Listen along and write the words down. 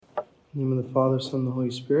In the name of the Father, Son, and the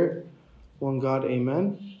Holy Spirit, one God,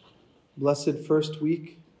 amen. Blessed first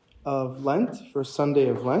week of Lent, first Sunday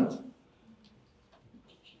of Lent.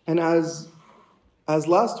 And as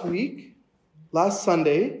last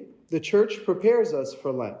Sunday, the church prepares us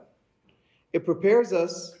for Lent. It prepares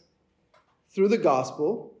us through the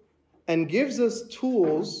gospel and gives us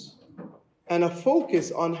tools and a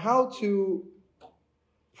focus on how to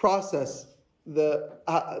process the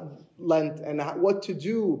Lent and what to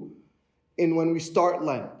do when we start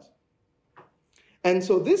Lent. And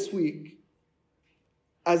so this week,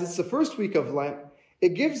 as it's the first week of Lent,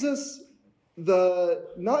 it gives us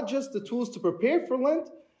not just the tools to prepare for Lent,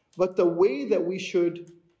 but the way that we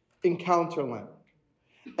should encounter Lent.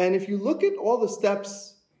 And if you look at all the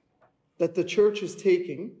steps that the church is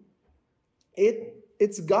taking,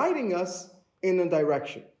 it's guiding us in a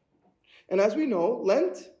direction. And as we know,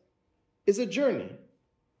 Lent is a journey.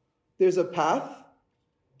 There's a path,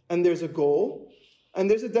 and there's a goal, and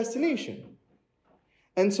there's a destination.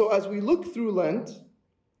 And so as we look through Lent,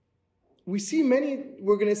 we're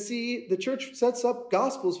going to see the church sets up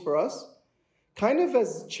gospels for us kind of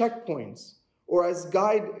as checkpoints or as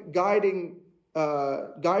guiding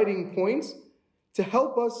points to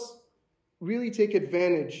help us really take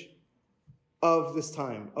advantage of this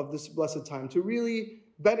time, of this blessed time, to really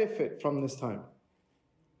benefit from this time.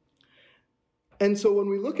 And so when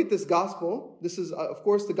we look at this gospel, this is, of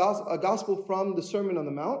course, a gospel from the Sermon on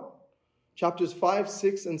the Mount. Chapters 5,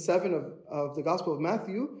 6, and 7 of the Gospel of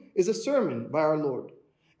Matthew is a sermon by our Lord.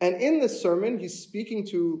 And in this sermon, he's speaking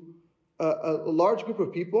to a large group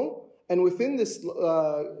of people. And within this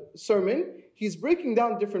sermon, he's breaking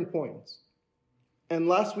down different points. And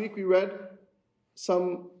last week we read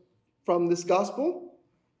some from this gospel.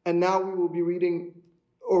 And now we will be reading,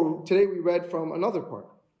 or today we read from another part.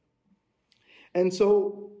 And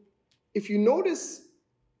so if you notice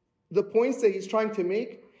the points that he's trying to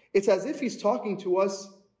make, it's as if he's talking to us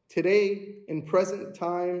today in present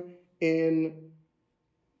time in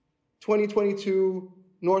 2022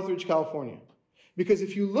 Northridge, California. Because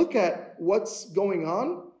if you look at what's going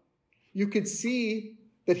on, you could see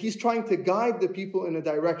that he's trying to guide the people in a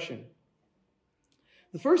direction.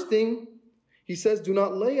 The first thing he says, do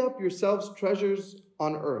not lay up yourselves treasures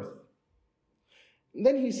on earth. And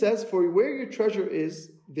then he says, for where your treasure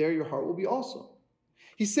is, there your heart will be also.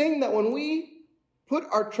 He's saying that when we put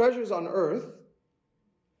our treasures on earth,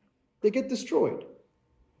 they get destroyed.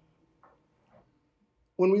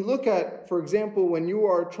 When we look at, for example, when you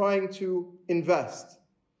are trying to invest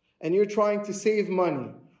and you're trying to save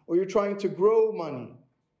money or you're trying to grow money,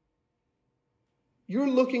 you're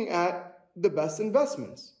looking at the best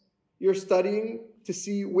investments. You're studying to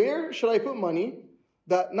see where should I put money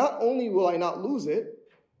that not only will I not lose it,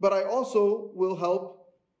 but I also will help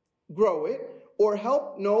grow it or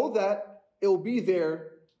help know that it will be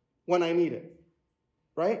there when I need it,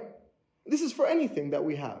 right? This is for anything that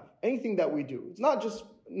we have, anything that we do. It's not just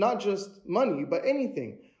money, but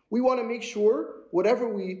anything. We want to make sure whatever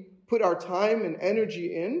we put our time and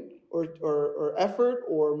energy in, or effort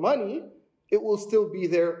or money, it will still be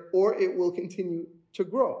there or it will continue to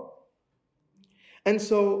grow. And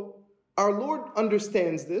so our Lord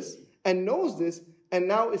understands this and knows this and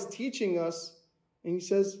now is teaching us, and he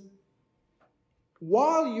says,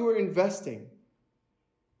 while you are investing,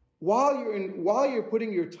 while you're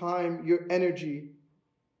putting your time, your energy,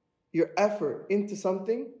 your effort into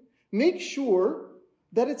something, make sure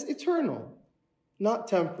that it's eternal, not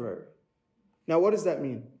temporary. Now, what does that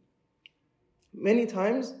mean? Many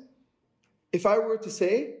times, if I were to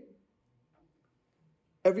say,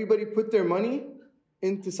 everybody put their money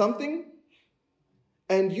into something,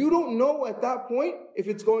 and you don't know at that point if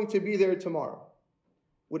it's going to be there tomorrow,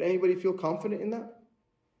 would anybody feel confident in that?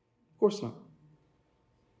 Of course not.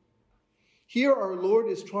 Here our Lord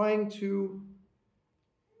is trying to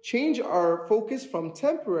change our focus from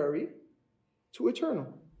temporary to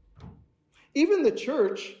eternal. Even the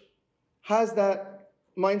church has that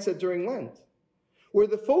mindset during Lent, where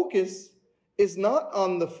the focus is not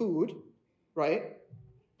on the food, right?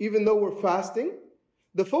 Even though we're fasting,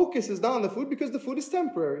 the focus is not on the food because the food is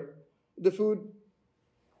temporary. The food,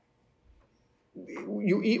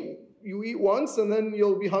 you eat once and then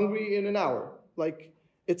you'll be hungry in an hour. Like,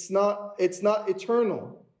 it's not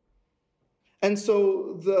eternal. And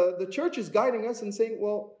so the church is guiding us and saying,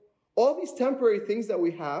 well, all these temporary things that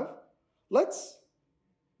we have,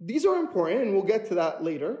 these are important, and we'll get to that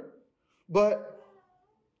later, but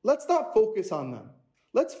let's not focus on them.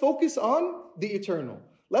 Let's focus on the eternal.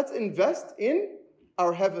 Let's invest in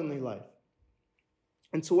our heavenly life.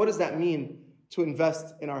 And so what does that mean, to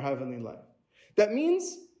invest in our heavenly life? That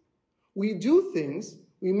means we do things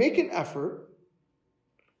we make an effort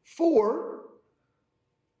for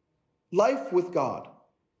life with God.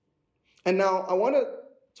 And now I want to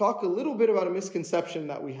talk a little bit about a misconception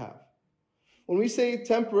that we have. When we say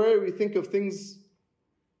temporary, we think of things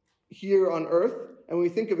here on earth, and when we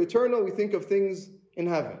think of eternal, we think of things in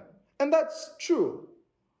heaven. And that's true.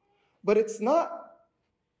 But it's not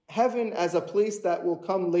heaven as a place that will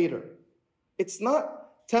come later. It's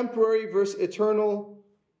not temporary versus eternal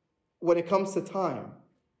when it comes to time.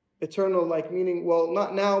 Eternal like meaning, well,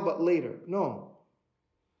 not now, but later. No.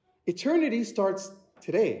 Eternity starts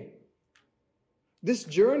today. This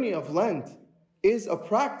journey of Lent is a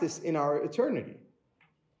practice in our eternity.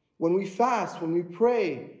 When we fast, when we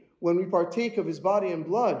pray, when we partake of his body and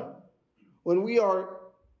blood, when we are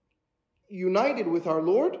united with our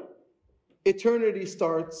Lord, eternity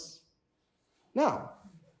starts now.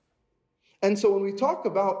 And so when we talk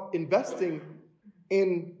about investing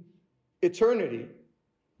in eternity,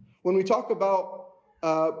 when we talk about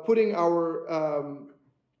putting our,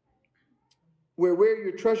 where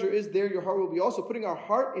your treasure is, there your heart will be also, putting our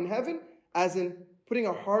heart in heaven, as in putting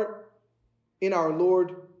our heart in our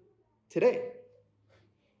Lord today.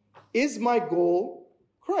 Is my goal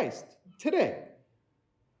Christ today?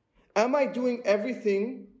 Am I doing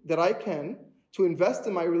everything that I can to invest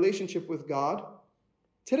in my relationship with God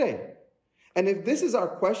today? And if this is our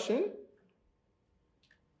question,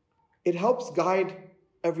 it helps guide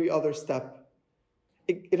every other step.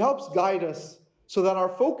 It helps guide us so that our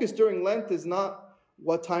focus during Lent is not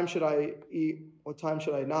what time should I eat, what time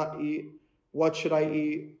should I not eat, what should I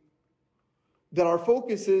eat. That our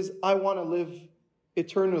focus is, I want to live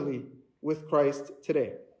eternally with Christ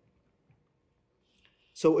today.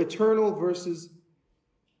 So eternal versus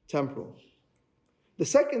temporal. The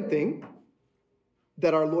second thing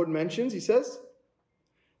that our Lord mentions, he says,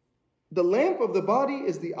 the lamp of the body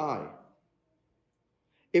is the eye.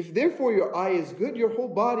 If therefore your eye is good, your whole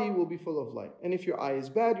body will be full of light. And if your eye is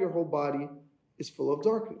bad, your whole body is full of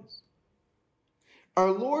darkness.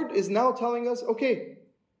 Our Lord is now telling us, okay,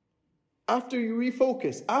 after you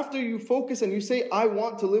refocus, after you focus and you say, I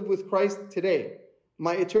want to live with Christ today,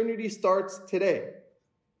 my eternity starts today.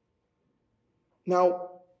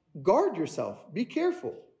 Now, guard yourself. Be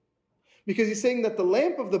careful. Because he's saying that the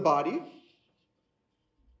lamp of the body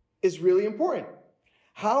is really important.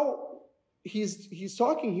 How he's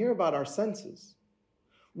talking here about our senses.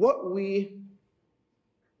 What we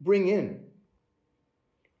bring in.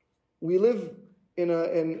 We live in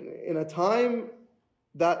a time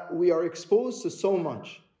that we are exposed to so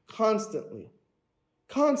much. Constantly.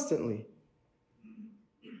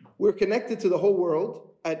 We're connected to the whole world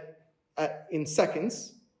in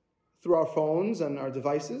seconds through our phones and our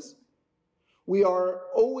devices. We are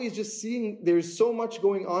always just seeing there's so much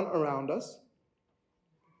going on around us.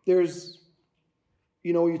 There's,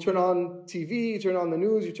 you turn on TV, you turn on the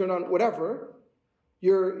news, you turn on whatever.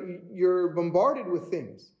 You're bombarded with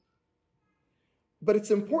things. But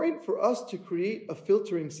it's important for us to create a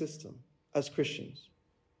filtering system as Christians.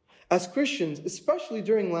 As Christians, especially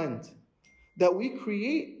during Lent, that we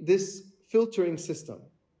create this filtering system.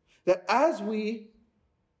 That as we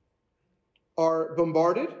are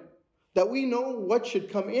bombarded, that we know what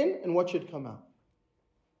should come in and what should come out.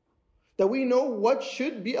 That we know what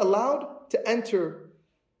should be allowed to enter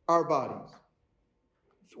our bodies.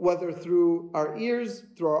 Whether through our ears,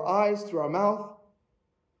 through our eyes, through our mouth.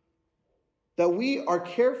 That we are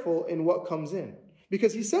careful in what comes in.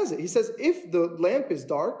 Because he says it. He says, if the lamp is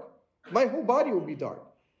dark, my whole body will be dark.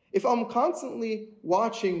 If I'm constantly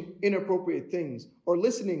watching inappropriate things or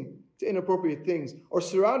listening to inappropriate things or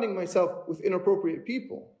surrounding myself with inappropriate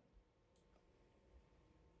people,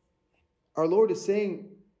 our Lord is saying,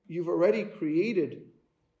 you've already created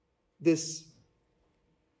this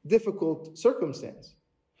difficult circumstance.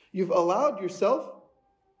 You've allowed yourself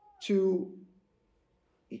to,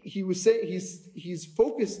 he was saying, he's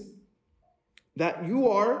focused that you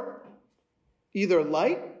are either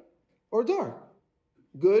light or dark,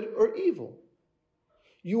 good or evil.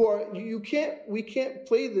 We can't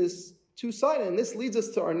play this two-sided, and this leads us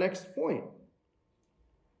to our next point.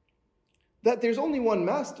 That there's only one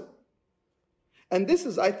master. And this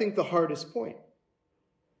is, I think, the hardest point.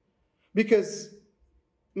 Because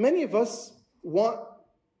many of us want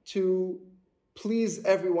to please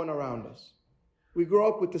everyone around us. We grow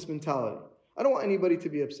up with this mentality. I don't want anybody to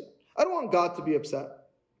be upset. I don't want God to be upset,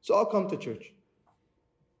 so I'll come to church.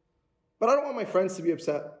 But I don't want my friends to be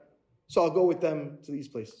upset, so I'll go with them to these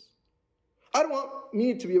places. I don't want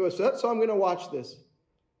me to be upset, so I'm going to watch this.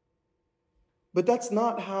 But that's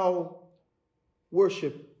not how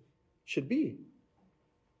worship should be.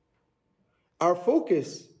 Our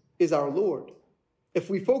focus is our Lord. If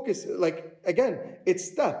we focus, like, again, it's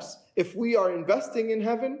steps. If we are investing in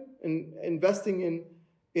heaven and investing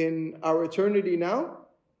in our eternity now,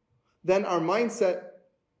 then our mindset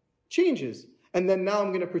changes. And then now I'm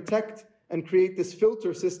going to protect and create this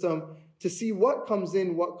filter system to see what comes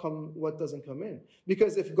in, what doesn't come in.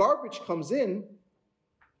 Because if garbage comes in,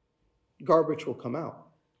 garbage will come out.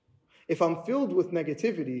 If I'm filled with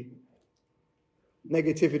negativity,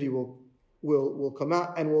 negativity will come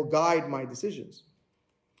out and will guide my decisions.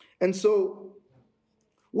 And so,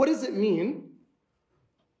 what does it mean?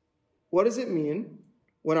 What does it mean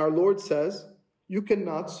when our Lord says, you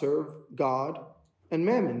cannot serve God and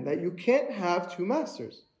mammon, that you can't have two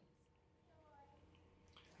masters?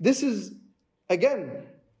 This is, again,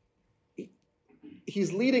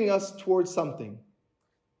 he's leading us towards something,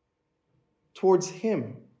 towards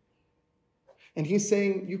him. And he's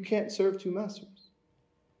saying, you can't serve two masters.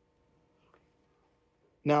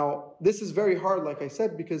 Now, this is very hard, like I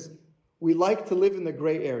said, because we like to live in the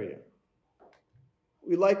gray area.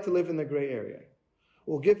 We like to live in the gray area.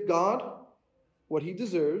 We'll give God what he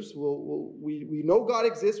deserves. We know God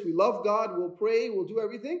exists. We love God. We'll pray. We'll do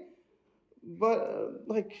everything.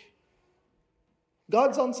 But,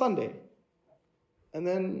 God's on Sunday. And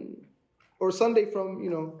then, or Sunday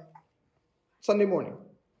from, Sunday morning.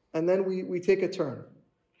 And then we take a turn.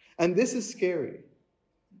 And this is scary.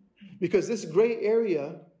 Because this gray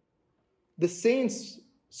area, the saints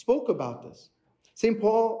spoke about this. St.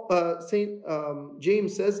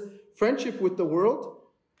 James says, friendship with the world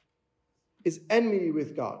is enmity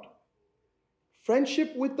with God.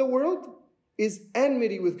 Friendship with the world is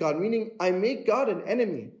enmity with God, meaning I make God an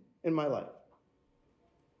enemy in my life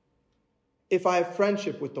if I have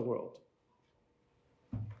friendship with the world.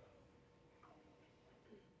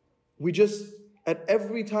 We just, at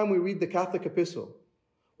every time we read the Catholic epistle,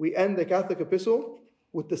 we end the Catholic epistle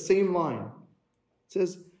with the same line. It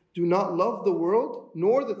says, do not love the world,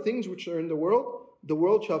 nor the things which are in the world. The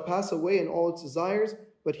world shall pass away and all its desires,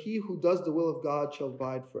 but he who does the will of God shall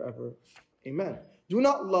abide forever. Amen. Do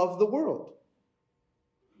not love the world.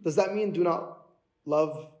 Does that mean do not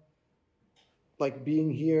love like being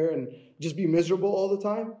here and just be miserable all the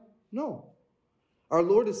time? No. Our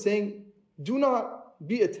Lord is saying, do not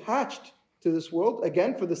be attached to this world,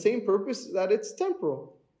 again, for the same purpose that it's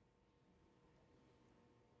temporal.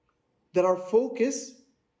 That our focus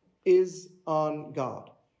is on God.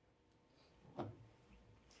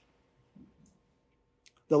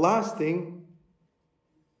 The last thing,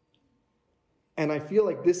 and I feel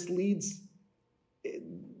like this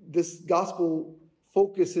gospel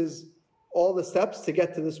focuses all the steps to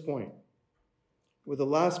get to this point. Where the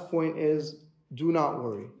last point is, do not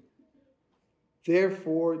worry.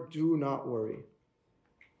 Therefore, do not worry.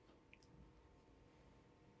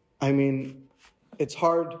 I mean, it's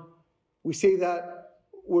hard. We say that,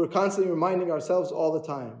 we're constantly reminding ourselves all the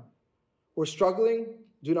time. We're struggling,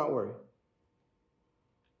 do not worry.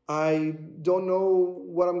 I don't know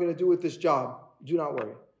what I'm going to do with this job, do not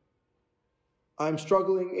worry. I'm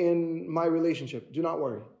struggling in my relationship, do not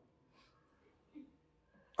worry.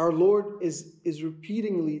 Our Lord is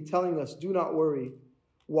repeatedly telling us, do not worry.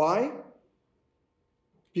 Why?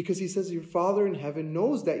 Because he says your Father in heaven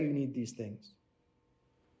knows that you need these things.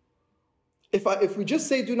 If we just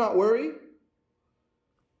say do not worry,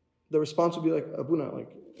 the response would be like, Abuna,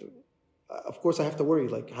 of course I have to worry.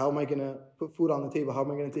 Like, how am I going to put food on the table? How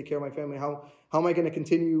am I going to take care of my family? How am I going to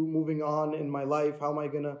continue moving on in my life? How am I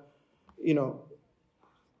going to,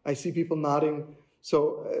 I see people nodding.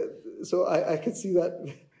 So I could see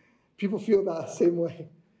that people feel that same way.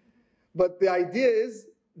 But the idea is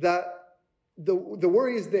that the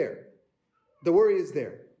worry is there. The worry is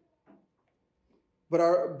there.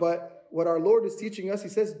 But what our Lord is teaching us, he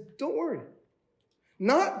says, don't worry.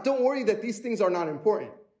 Not don't worry that these things are not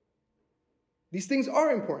important. These things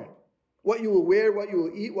are important. What you will wear, what you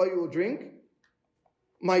will eat, what you will drink,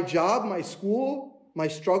 my job, my school, my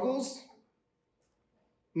struggles,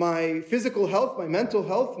 my physical health, my mental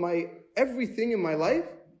health, my everything in my life,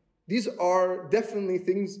 these are definitely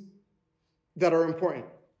things that are important.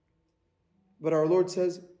 But our Lord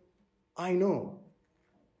says, I know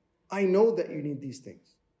that you need these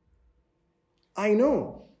things. I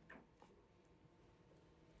know.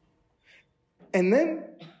 And then,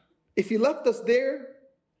 if he left us there,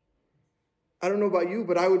 I don't know about you,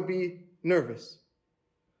 but I would be nervous.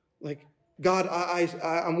 Like, God,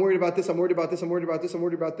 I'm worried about this, I'm worried about this, I'm worried about this, I'm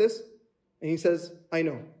worried about this. And he says, I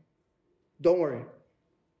know. Don't worry.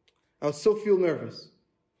 I would still feel nervous.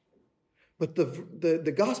 But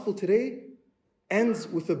the gospel today ends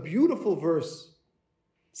with a beautiful verse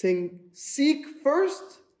saying, seek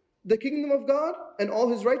first the kingdom of God and all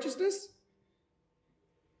his righteousness,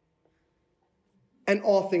 and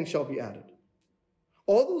all things shall be added.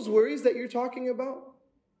 All those worries that you're talking about,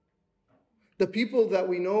 the people that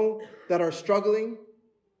we know that are struggling,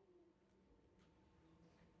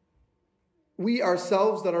 we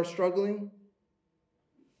ourselves that are struggling,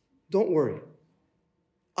 don't worry.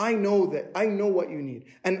 I know what you need.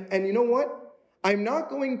 And you know what? I'm not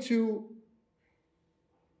going to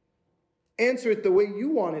answer it the way you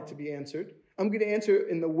want it to be answered. I'm going to answer it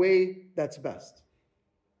in the way that's best.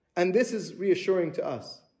 And this is reassuring to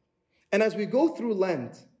us. And as we go through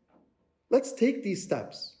Lent, let's take these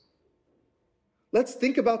steps. Let's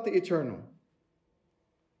think about the eternal.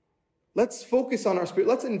 Let's focus on our spirit.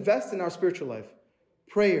 Let's invest in our spiritual life.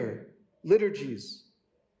 Prayer, liturgies,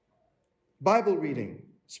 Bible reading,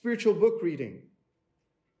 spiritual book reading.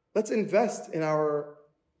 Let's invest in our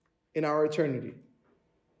eternity.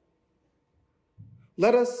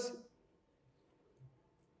 Let us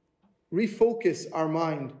refocus our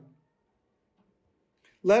mind.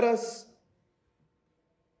 Let us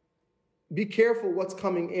be careful what's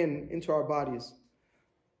coming into our bodies.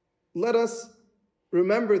 Let us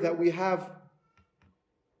remember that we have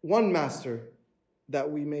one master that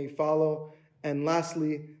we may follow. And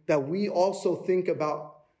lastly, that we also think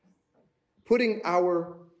about putting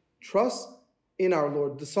our trust in our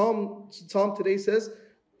Lord. The Psalm today says,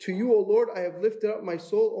 "To you, O Lord, I have lifted up my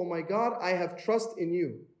soul. O my God, I have trust in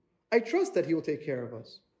you." I trust that He will take care of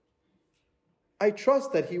us. I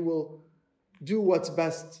trust that He will do what's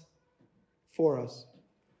best for us.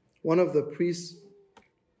 One of the priests,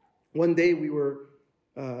 one day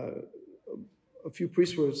a few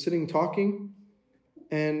priests were sitting talking,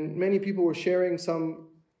 and many people were sharing some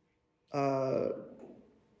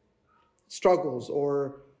struggles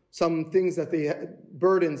or some things that they had,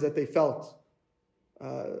 burdens that they felt.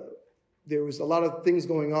 There was a lot of things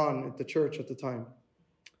going on at the church at the time.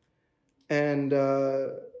 And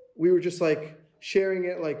we were just like sharing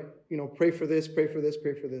it, like, pray for this, pray for this,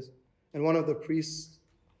 pray for this. And one of the priests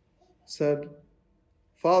said,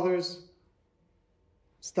 "Fathers,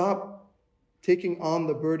 stop taking on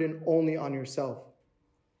the burden only on yourself.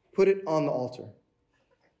 Put it on the altar.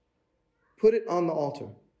 Put it on the altar.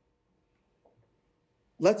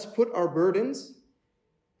 Let's put our burdens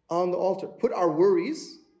on the altar. Put our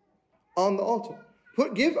worries on the altar.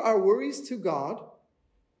 Give our worries to God,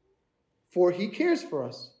 for He cares for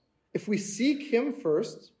us. If we seek Him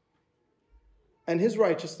first and His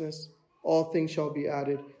righteousness, all things shall be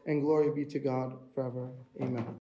added, and glory be to God forever. Amen."